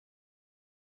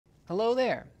Hello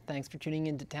there. Thanks for tuning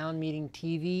in to Town Meeting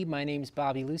TV. My name is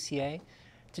Bobby Lucier.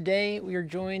 Today we are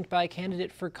joined by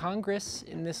candidate for Congress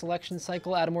in this election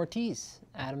cycle, Adam Ortiz.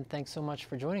 Adam, thanks so much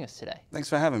for joining us today. Thanks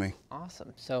for having me.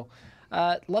 Awesome. So,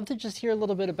 love to just hear a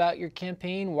little bit about your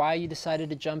campaign, why you decided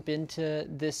to jump into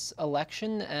this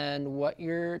election, and what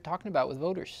you're talking about with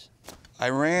voters. I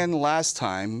ran last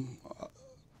time.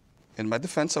 In my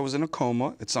defense, I was in a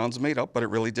coma. It sounds made up, but it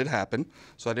really did happen.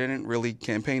 So I didn't really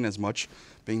campaign as much,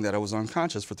 being that I was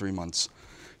unconscious for 3 months.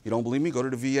 You don't believe me? Go to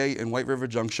the VA in White River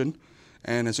Junction.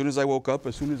 And as soon as I woke up,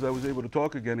 as soon as I was able to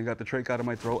talk again and got the trach out of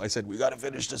my throat, I said, we got to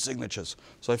finish the signatures.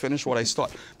 So I finished what I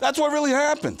started. That's what really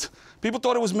happened. People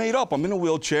thought it was made up. I'm in a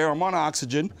wheelchair. I'm on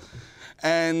oxygen.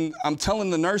 And I'm telling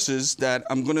the nurses that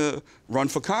I'm going to run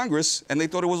for Congress, and they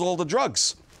thought it was all the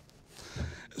drugs.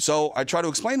 So I try to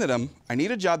explain to them, I need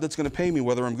a job that's going to pay me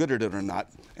whether I'm good at it or not.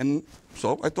 And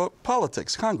so I thought,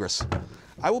 politics, Congress.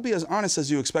 I will be as honest as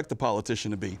you expect a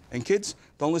politician to be. And kids,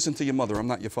 don't listen to your mother. I'm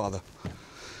not your father.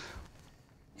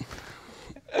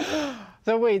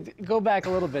 So wait, go back a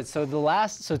little bit. So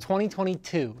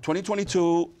 2022.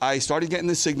 2022, I started getting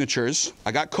the signatures.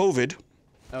 I got COVID.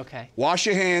 Okay. Wash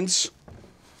your hands.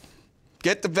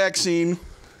 Get the vaccine.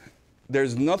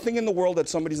 There's nothing in the world that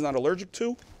somebody's not allergic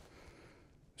to.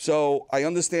 So I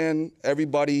understand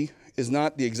everybody is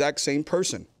not the exact same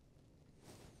person.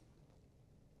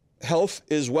 Health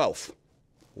is wealth.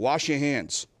 Wash your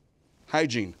hands.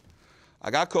 Hygiene.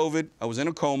 I got COVID. I was in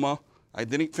a coma. I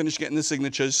didn't finish getting the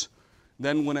signatures.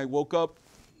 Then when I woke up,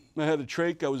 I had a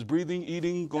trach. I was breathing,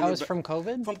 eating. Going That was from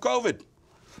COVID? From COVID.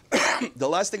 The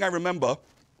last thing I remember,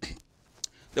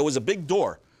 there was a big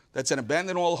door that said,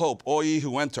 abandon all hope, all ye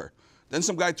who enter. Then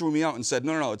some guy threw me out and said,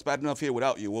 no, no, no, it's bad enough here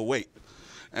without you. We'll wait.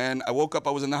 And I woke up,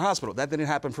 I was in the hospital. That didn't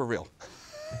happen for real.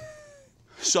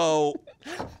 So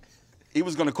he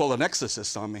was going to call an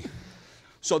exorcist on me.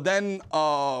 So then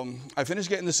I finished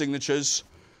getting the signatures,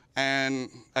 and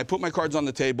I put my cards on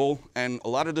the table, and a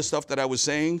lot of the stuff that I was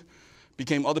saying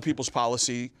became other people's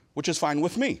policy, which is fine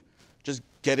with me. Just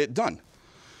get it done.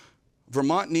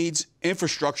 Vermont needs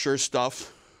infrastructure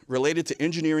stuff related to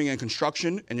engineering and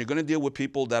construction, and you're going to deal with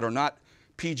people that are not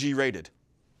PG rated.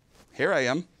 Here I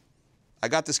am. I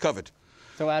got this covered.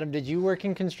 So Adam, did you work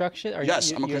in construction? Or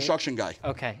yes, I'm a construction guy.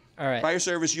 Okay, all right. Prior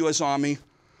service, U.S. Army.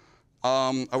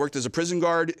 I worked as a prison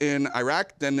guard in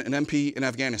Iraq, then an MP in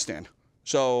Afghanistan.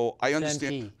 So I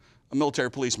understand. MP? A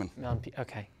military policeman.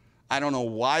 Okay. I don't know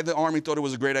why the Army thought it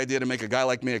was a great idea to make a guy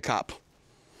like me a cop.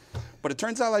 But it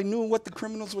turns out I knew what the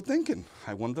criminals were thinking.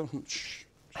 I wonder.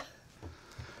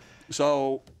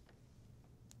 So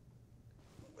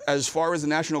as far as the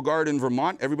National Guard in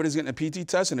Vermont, everybody's getting a PT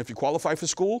test, and if you qualify for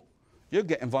school, you're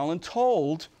getting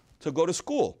voluntold to go to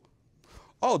school.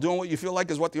 Oh, doing what you feel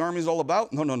like is what the Army's all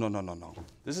about? No, no, no, no, no, no.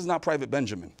 This is not Private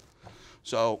Benjamin.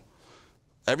 So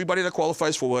everybody that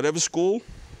qualifies for whatever school,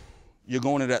 you're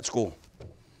going to that school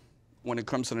when it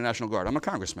comes to the National Guard. I'm a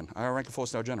congressman. I rank a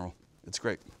 4-star general. It's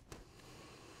great.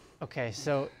 Okay,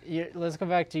 so let's go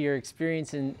back to your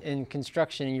experience in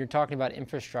construction, and you're talking about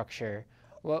infrastructure.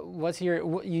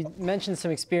 You mentioned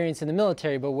some experience in the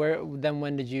military, but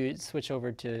when did you switch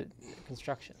over to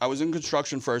construction? I was in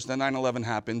construction first, then 9/11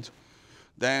 happened.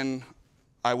 Then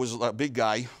I was a big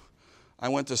guy. I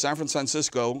went to San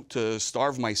Francisco to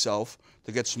starve myself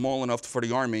to get small enough for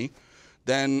the Army.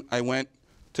 Then I went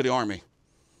to the Army.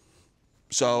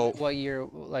 So what year,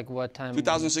 like what time?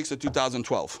 2006 to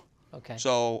 2012. Okay.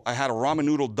 So I had a ramen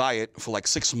noodle diet for like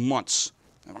 6 months.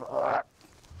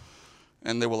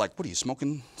 And they were like, what are you,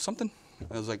 smoking something?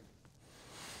 I was like,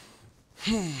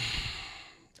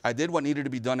 I did what needed to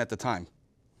be done at the time.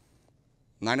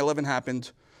 9/11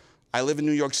 happened. I live in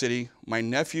New York City. My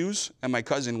nephews and my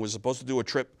cousin was supposed to do a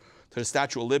trip to the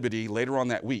Statue of Liberty later on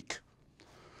that week.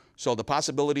 So the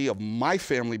possibility of my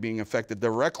family being affected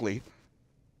directly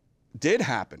did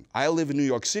happen. I live in New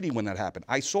York City when that happened.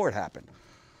 I saw it happen.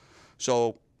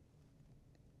 So.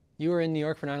 You were in New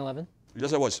York for 9/11?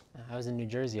 Yes, I was. I was in New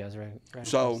Jersey. I was right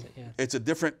so across it, yeah. It's a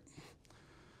different.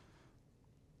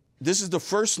 This is the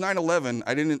first 9/11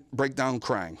 I didn't break down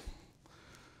crying.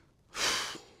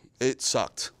 It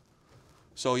sucked.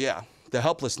 So yeah, the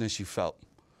helplessness you felt.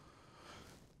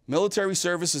 Military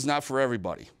service is not for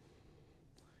everybody.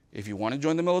 If you want to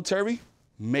join the military,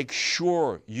 make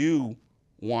sure you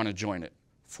want to join it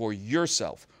for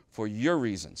yourself, for your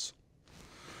reasons.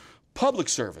 Public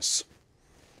service,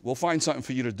 we'll find something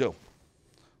for you to do.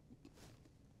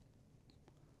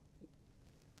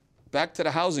 Back to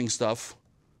the housing stuff,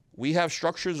 we have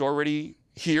structures already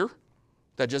here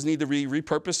that just need to be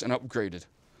repurposed and upgraded.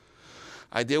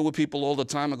 I deal with people all the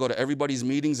time. I go to everybody's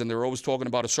meetings, and they're always talking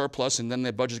about a surplus, and then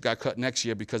their budget got cut next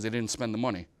year because they didn't spend the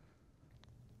money.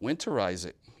 Winterize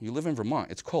it. You live in Vermont.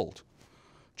 It's cold.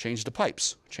 Change the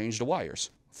pipes. Change the wires.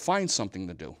 Find something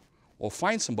to do. Or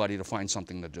find somebody to find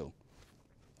something to do.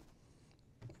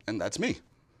 And that's me,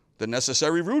 the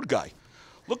necessary rude guy.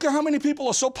 Look at how many people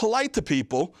are so polite to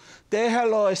people.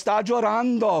 Déjalo, está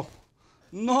llorando.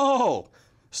 No.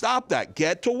 Stop that.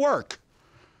 Get to work.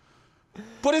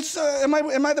 But it's, am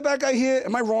I the bad guy here?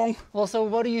 Am I wrong? Well, so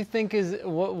what do you think is,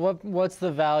 what's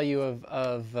the value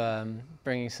of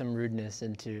bringing some rudeness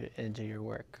into your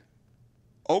work?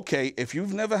 Okay, if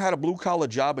you've never had a blue-collar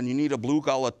job and you need a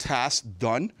blue-collar task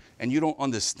done and you don't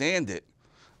understand it,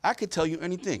 I could tell you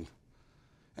anything.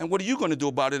 And what are you going to do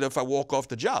about it if I walk off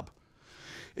the job?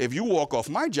 If you walk off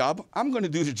my job, I'm going to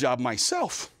do the job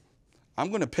myself. I'm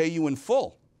going to pay you in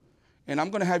full. And I'm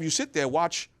going to have you sit there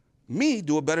watch me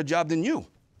do a better job than you.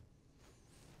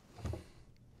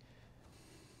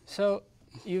 So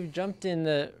you've jumped in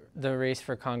the race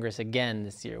for Congress again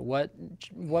this year. What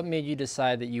made you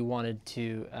decide that you wanted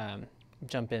to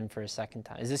jump in for a second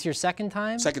time? Is this your second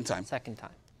time? Second time. Second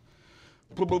time.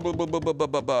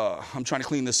 I'm trying to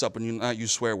clean this up and not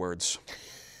use swear words.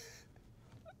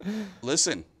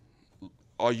 Listen,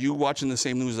 are you watching the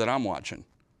same news that I'm watching?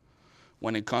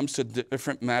 When it comes to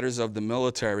different matters of the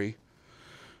military,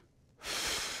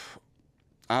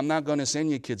 I'm not going to send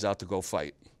your kids out to go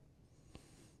fight.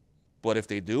 But if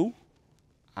they do,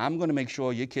 I'm going to make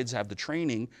sure your kids have the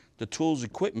training, the tools,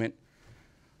 equipment,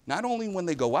 not only when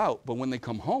they go out, but when they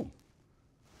come home.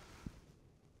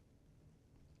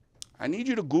 I need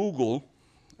you to Google,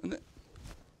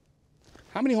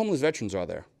 how many homeless veterans are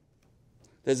there?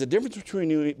 There's a difference between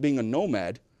you being a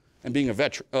nomad and being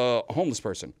a homeless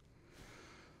person.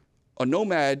 A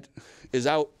nomad is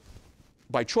out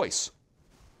by choice.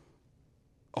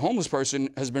 A homeless person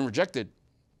has been rejected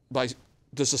by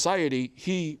the society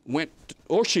he went,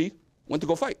 or she went to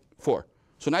go fight for.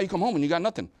 So now you come home and you got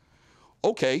nothing.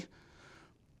 Okay,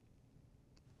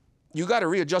 you got to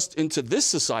readjust into this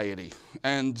society.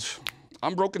 And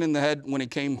I'm broken in the head when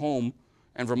it came home,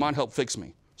 and Vermont helped fix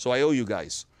me. So I owe you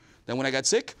guys. Then when I got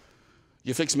sick,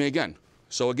 you fixed me again.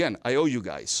 So again, I owe you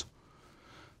guys.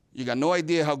 You got no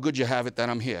idea how good you have it that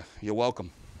I'm here. You're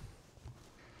welcome.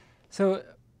 So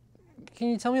can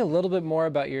you tell me a little bit more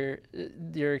about your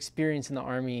experience in the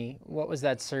Army? What was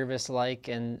that service like,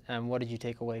 and what did you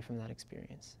take away from that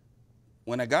experience?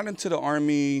 When I got into the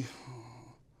Army,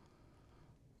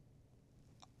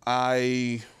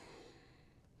 I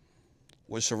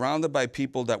was surrounded by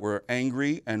people that were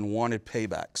angry and wanted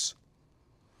paybacks.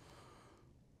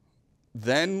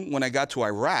 Then when I got to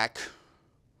Iraq,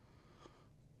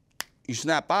 you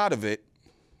snap out of it.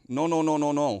 No, no, no,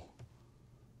 no, no.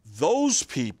 Those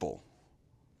people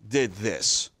did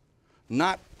this.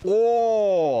 Not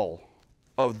all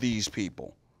of these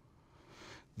people.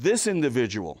 This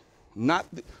individual, not,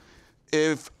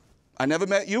 if I never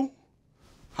met you,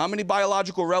 how many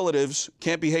biological relatives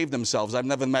can't behave themselves? I've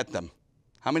never met them.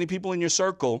 How many people in your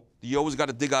circle do you always got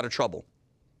to dig out of trouble?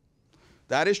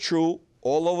 That is true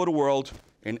all over the world,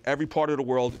 in every part of the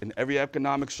world, in every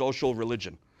economic, social,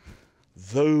 religion.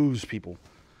 Those people,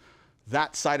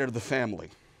 that side of the family.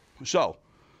 So,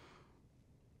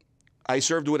 I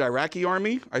served with Iraqi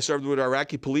army, I served with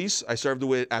Iraqi police, I served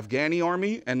with Afghani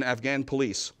army and Afghan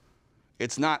police.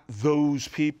 It's not those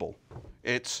people.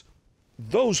 It's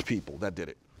those people that did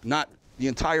it, not the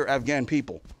entire Afghan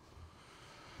people.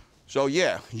 So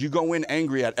yeah, you go in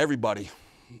angry at everybody.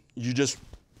 You just,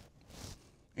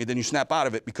 and then you snap out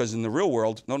of it, because in the real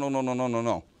world, no, no, no, no, no, no,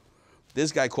 no.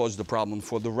 This guy caused the problem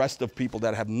for the rest of people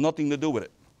that have nothing to do with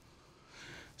it.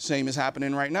 Same is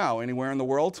happening right now. Anywhere in the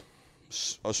world,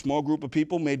 a small group of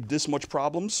people made this much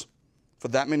problems for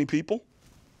that many people.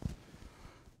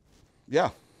 Yeah.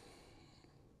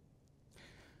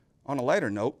 On a lighter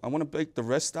note, I want to make the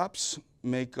rest stops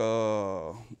make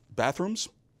bathrooms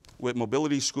with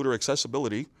mobility, scooter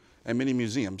accessibility, and mini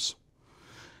museums.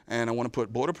 And I want to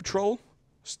put Border Patrol,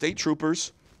 state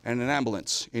troopers, and an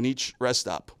ambulance in each rest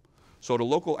stop. So the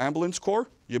local ambulance corps,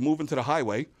 you move into the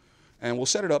highway, and we'll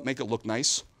set it up, make it look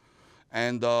nice.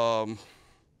 And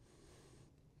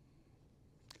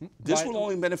this will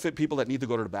only benefit people that need to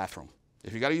go to the bathroom.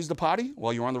 If you got to use the potty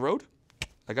while you're on the road,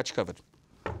 I got you covered.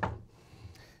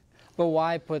 But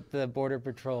why put the Border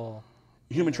Patrol?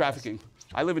 Human trafficking.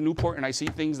 I live in Newport, and I see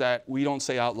things that we don't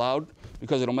say out loud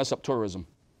because it'll mess up tourism.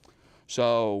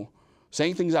 So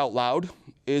saying things out loud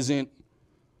isn't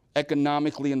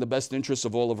economically in the best interest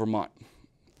of all of Vermont.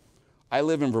 I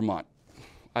live in Vermont.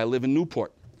 I live in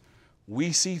Newport.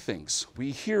 We see things.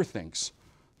 We hear things.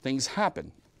 Things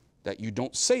happen. that you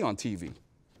don't say on TV.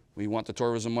 We want the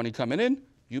tourism money coming in,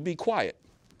 you be quiet.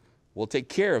 We'll take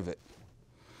care of it.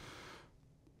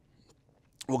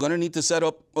 We're going to need to set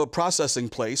up a processing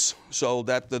place so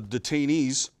that the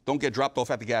detainees don't get dropped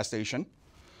off at the gas station.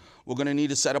 We're going to need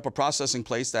to set up a processing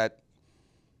place that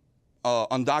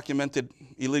undocumented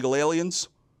illegal aliens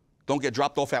don't get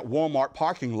dropped off at Walmart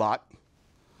parking lot.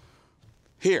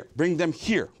 Here, bring them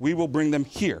here. We will bring them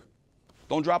here.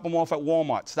 Don't drop them off at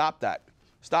Walmart. Stop that.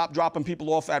 Stop dropping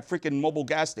people off at freaking mobile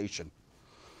gas station.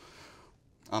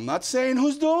 I'm not saying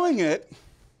who's doing it,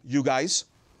 you guys,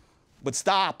 but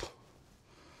stop.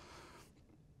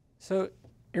 So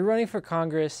you're running for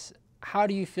Congress. How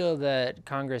do you feel that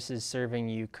Congress is serving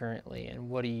you currently, and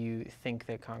what do you think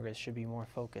that Congress should be more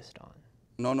focused on?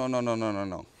 No.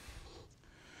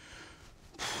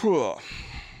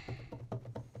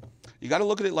 You got to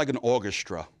look at it like an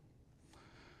orchestra.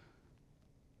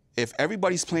 If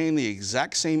everybody's playing the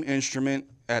exact same instrument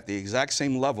at the exact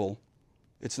same level,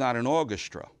 it's not an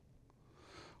orchestra.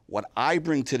 What I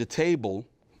bring to the table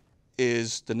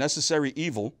is the necessary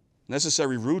evil,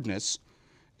 necessary rudeness,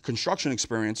 construction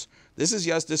experience. This is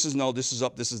yes, this is no, this is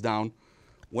up, this is down.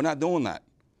 We're not doing that.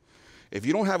 If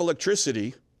you don't have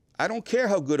electricity, I don't care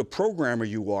how good a programmer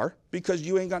you are, because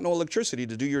you ain't got no electricity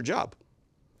to do your job.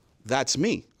 That's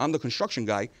me. I'm the construction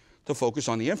guy to focus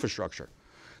on the infrastructure.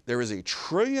 There is $1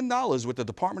 trillion with the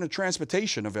Department of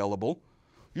Transportation available.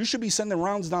 You should be sending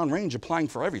rounds downrange applying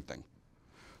for everything.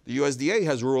 The USDA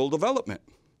has rural development.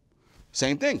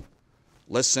 Same thing.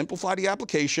 Let's simplify the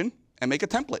application and make a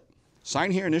template. Sign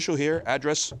here, initial here,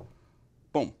 address,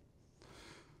 boom.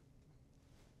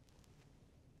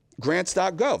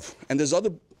 Grants.gov. And there's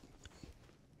other.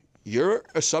 You're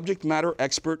a subject matter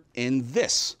expert in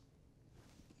this.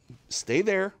 Stay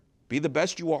there. Be the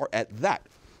best you are at that.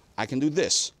 I can do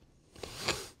this.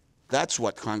 That's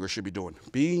what Congress should be doing.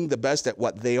 Being the best at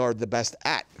what they are the best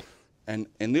at. And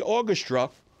in the orchestra,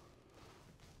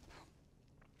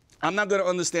 I'm not going to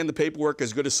understand the paperwork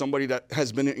as good as somebody that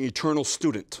has been an eternal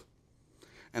student.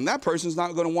 And that person's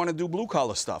not going to want to do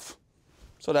blue-collar stuff.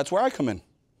 So that's where I come in.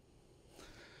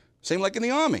 Same like in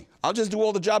the Army. I'll just do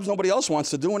all the jobs nobody else wants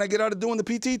to do when I get out of doing the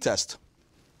PT test.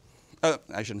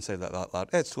 I shouldn't say that out loud.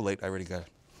 It's too late. I already got it.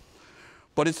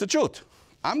 But it's the truth.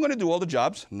 I'm going to do all the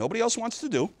jobs nobody else wants to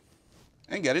do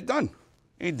and get it done.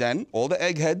 And then all the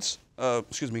eggheads,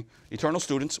 eternal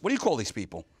students. What do you call these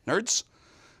people? Nerds?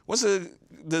 What's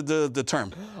the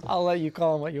term? I'll let you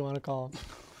call them what you want to call them.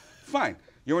 Fine.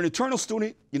 You're an eternal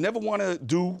student. You never want to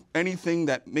do anything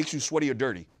that makes you sweaty or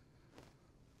dirty.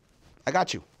 I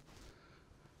got you.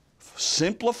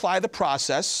 Simplify the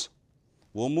process.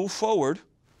 We'll move forward.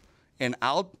 And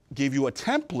I'll give you a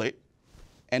template.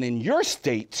 And in your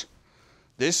state,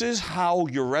 this is how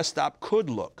your rest stop could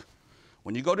look.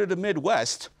 When you go to the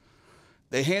Midwest,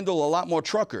 they handle a lot more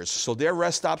truckers. So their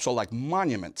rest stops are like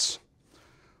monuments.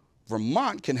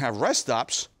 Vermont can have rest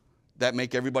stops that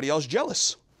make everybody else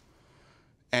jealous.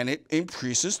 And it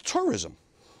increases tourism.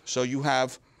 So you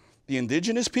have the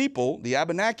indigenous people, the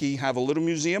Abenaki, have a little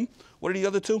museum. What are the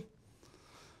other two?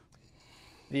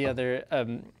 The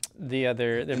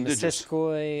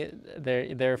Missisquoi.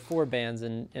 There are 4 bands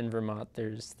in Vermont.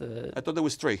 There's the. I thought there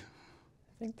was 3. I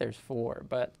think there's 4,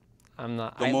 but I'm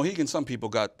not. The Mohegan, some people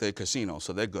got the casino,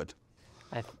 so they're good.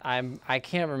 I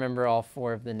can't remember all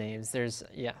 4 of the names.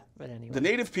 But anyway. The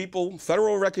native people,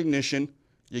 federal recognition.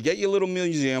 You get your little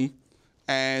museum,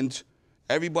 and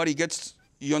everybody gets.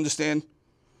 You understand?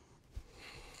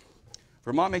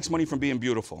 Vermont makes money from being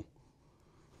beautiful.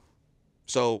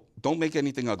 So don't make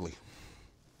anything ugly.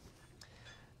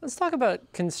 Let's talk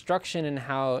about construction and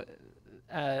how,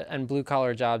 and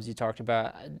blue-collar jobs you talked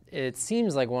about. It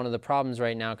seems like one of the problems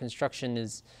right now, construction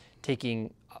is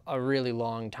taking a really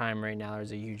long time right now.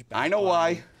 There's a huge backlog. I know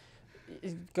why.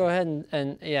 Go ahead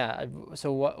and yeah.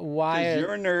 So why? Because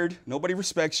you're a nerd. Nobody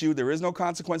respects you. There is no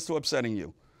consequence to upsetting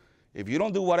you. If you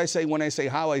don't do what I say, when I say,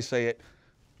 how I say it,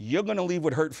 you're going to leave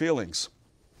with hurt feelings.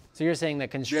 So you're saying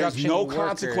that construction There's no workers,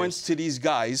 consequence to these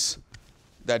guys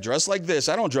that dress like this.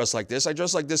 I don't dress like this. I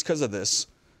dress like this because of this.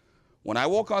 When I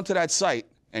walk onto that site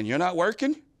and you're not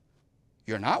working,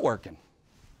 you're not working.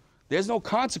 There's no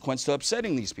consequence to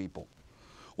upsetting these people.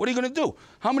 What are you going to do?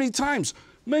 How many times?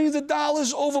 Millions of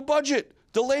dollars over budget,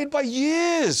 delayed by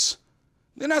years.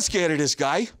 They're not scared of this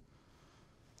guy.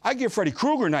 I give Freddy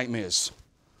Krueger nightmares.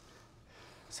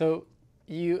 So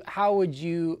how would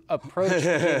you approach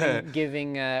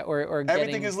giving or getting...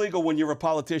 Everything is legal when you're a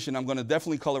politician. I'm going to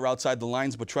definitely color outside the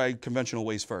lines, but try conventional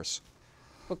ways first.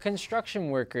 Well, construction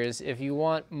workers, if you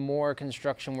want more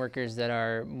construction workers that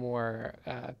are more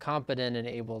competent and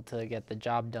able to get the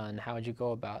job done, how would you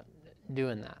go about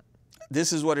doing that?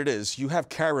 This is what it is. You have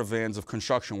caravans of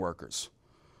construction workers.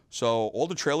 So all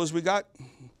the trailers we got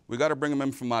to bring them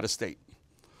in from out of state.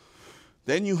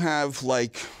 Then you have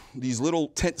like these little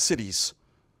tent cities,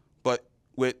 but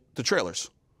with the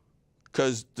trailers.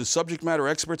 Because the subject matter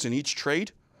experts in each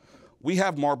trade, we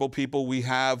have marble people, we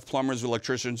have plumbers,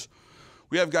 electricians,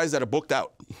 we have guys that are booked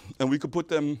out. And we could put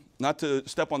them, not to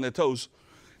step on their toes,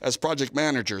 as project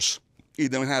managers.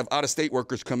 Either have out-of-state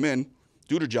workers come in,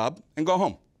 do the job, and go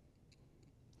home.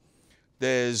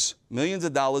 There's millions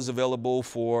of dollars available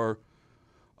for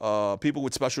people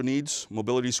with special needs,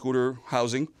 mobility scooter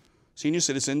housing, senior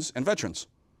citizens, and veterans.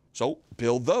 So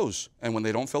build those. And when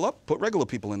they don't fill up, put regular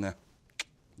people in there.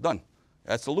 Done.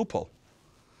 That's the loophole.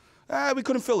 We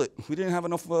couldn't fill it. We didn't have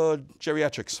enough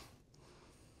geriatrics.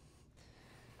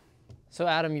 So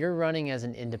Adam, you're running as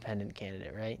an independent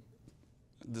candidate, right?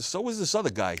 So is this other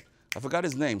guy. I forgot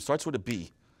his name. Starts with a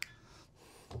B.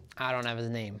 I don't have his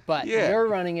name, but Yeah. You're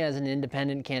running as an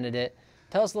independent candidate.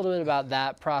 Tell us a little bit about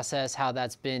that process, how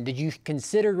that's been. Did you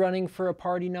consider running for a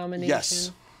party nomination?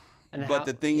 Yes. And But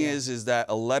the thing is that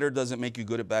a letter doesn't make you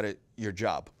good at your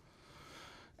job.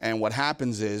 And what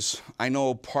happens is, I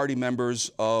know party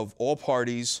members of all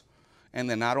parties, and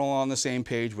they're not all on the same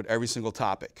page with every single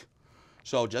topic.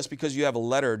 So just because you have a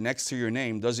letter next to your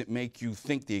name doesn't make you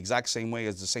think the exact same way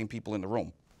as the same people in the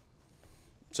room.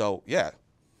 So yeah,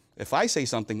 if I say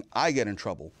something, I get in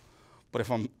trouble. But if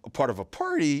I'm a part of a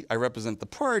party, I represent the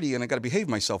party, and I got to behave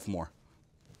myself more.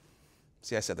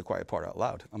 See, I said the quiet part out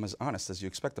loud. I'm as honest as you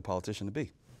expect a politician to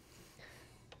be.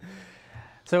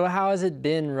 So how has it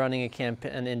been running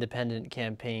an independent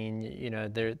campaign? You know,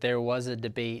 there was a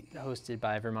debate hosted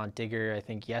by Vermont Digger, I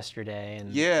think, yesterday.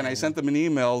 And I sent them an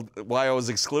email why I was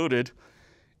excluded.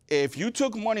 If you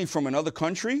took money from another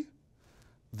country,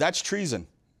 that's treason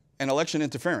and election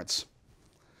interference.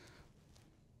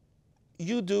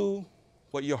 You do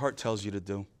what your heart tells you to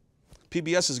do.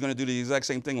 PBS is going to do the exact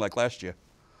same thing like last year.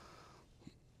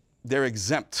 They're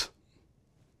exempt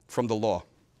from the law.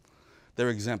 They're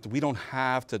exempt. We don't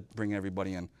have to bring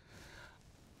everybody in.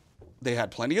 They had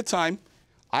plenty of time.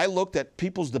 I looked at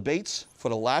people's debates for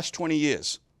the last 20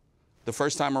 years, the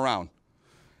first time around.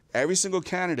 Every single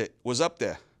candidate was up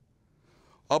there.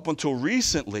 Up until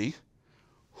recently,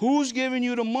 who's giving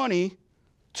you the money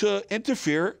to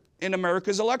interfere in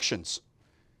America's elections?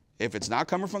 If it's not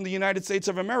coming from the United States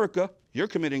of America, you're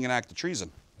committing an act of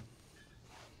treason.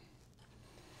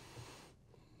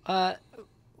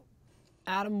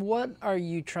 Adam, what are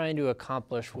you trying to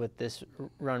accomplish with this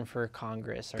run for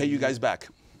Congress? Pay you guys back.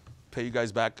 Pay you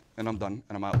guys back, and I'm done,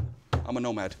 and I'm out. I'm a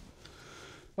nomad.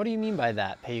 What do you mean by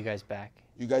that, pay you guys back?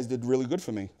 You guys did really good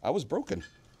for me. I was broken.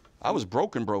 I was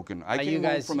broken. I came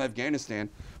home from Afghanistan,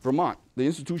 Vermont, the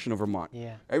institution of Vermont.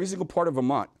 Yeah. Every single part of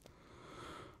Vermont.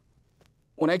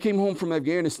 When I came home from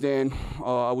Afghanistan,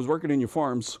 I was working in your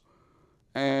farms,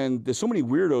 and there's so many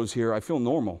weirdos here, I feel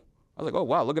normal. I was like, oh,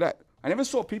 wow, look at that. I never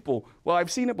saw people, well, I've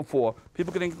seen it before,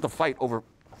 people getting into fight over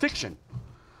fiction.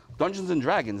 Dungeons and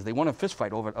Dragons, they want a fist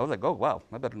fight over it. I was like, oh, wow,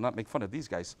 I better not make fun of these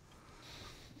guys.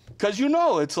 Because you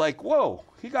know, it's like, whoa,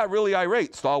 he got really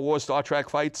irate. Star Wars, Star Trek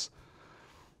fights.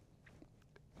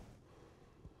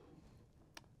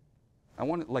 I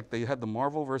wanted, like they had the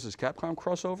Marvel versus Capcom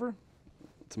crossover.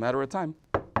 It's a matter of time.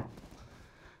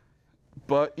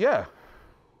 But yeah,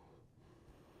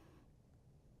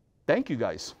 thank you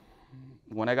guys.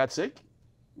 When I got sick,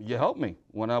 you helped me.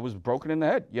 When I was broken in the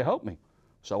head, you helped me.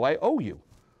 So I owe you.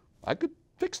 I could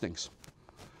fix things.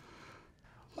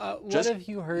 What have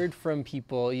you heard from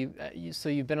people? So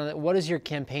you've been on that. What does your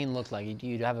campaign look like? Do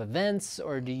you have events,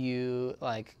 or do you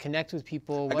like connect with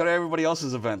people? I go to everybody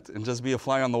else's event and just be a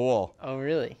fly on the wall. Oh,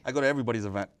 really? I go to everybody's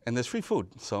event, and there's free food,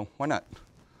 so why not?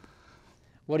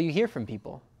 What do you hear from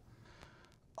people?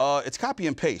 It's copy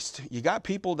and paste. You got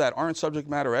people that aren't subject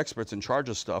matter experts in charge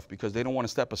of stuff because they don't want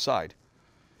to step aside.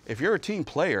 If you're a team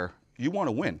player, you want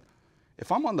to win.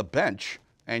 If I'm on the bench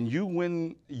and you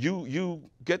win, you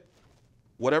get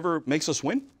whatever makes us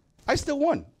win, I still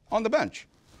won on the bench.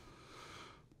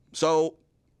 So,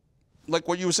 like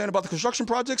what you were saying about the construction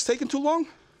projects taking too long,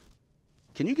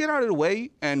 can you get out of the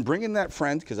way and bring in that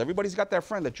friend, because everybody's got that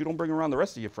friend that you don't bring around the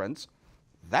rest of your friends.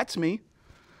 That's me.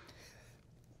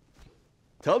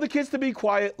 Tell the kids to be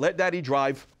quiet, let daddy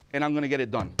drive, and I'm going to get it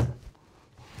done.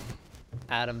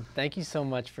 Adam, thank you so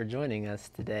much for joining us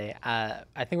today. I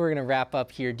think we're going to wrap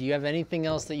up here. Do you have anything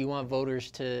else that you want voters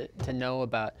to know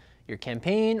about your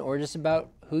campaign or just about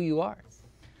who you are?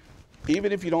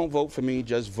 Even if you don't vote for me,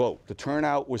 just vote. The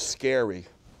turnout was scary.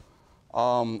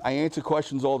 I answer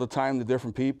questions all the time to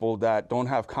different people that don't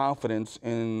have confidence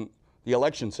in the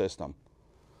election system.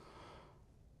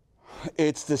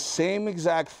 It's the same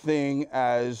exact thing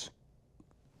as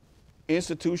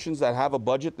institutions that have a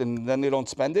budget and then they don't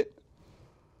spend it.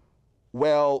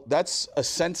 Well, that's a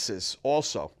census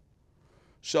also.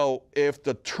 So if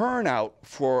the turnout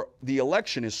for the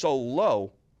election is so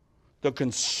low, the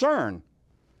concern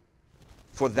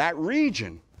for that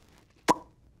region,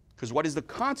 because what is the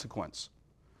consequence?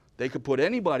 They could put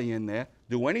anybody in there,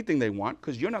 do anything they want,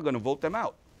 because you're not going to vote them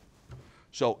out.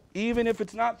 So even if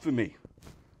it's not for me,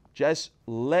 just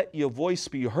let your voice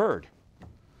be heard.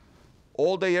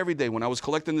 All day, every day, when I was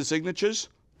collecting the signatures,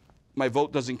 my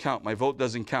vote doesn't count, my vote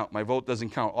doesn't count, my vote doesn't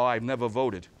count. Oh, I've never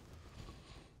voted.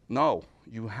 No,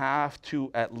 you have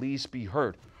to at least be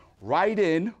heard. Write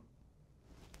in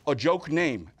a joke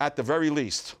name at the very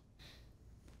least.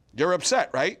 You're upset,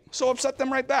 right? So upset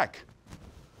them right back.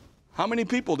 How many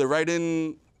people they write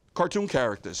in cartoon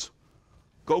characters?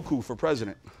 Goku for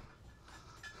president.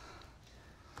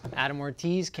 Adam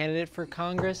Ortiz, candidate for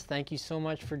Congress, thank you so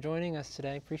much for joining us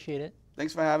today. Appreciate it.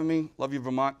 Thanks for having me. Love you,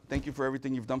 Vermont. Thank you for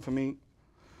everything you've done for me.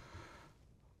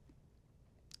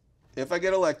 If I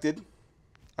get elected,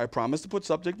 I promise to put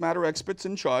subject matter experts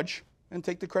in charge and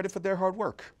take the credit for their hard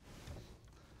work.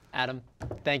 Adam,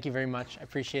 thank you very much. I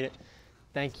appreciate it.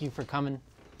 Thank you for coming.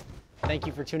 Thank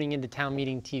you for tuning into Town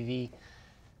Meeting TV.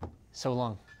 So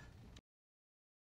long.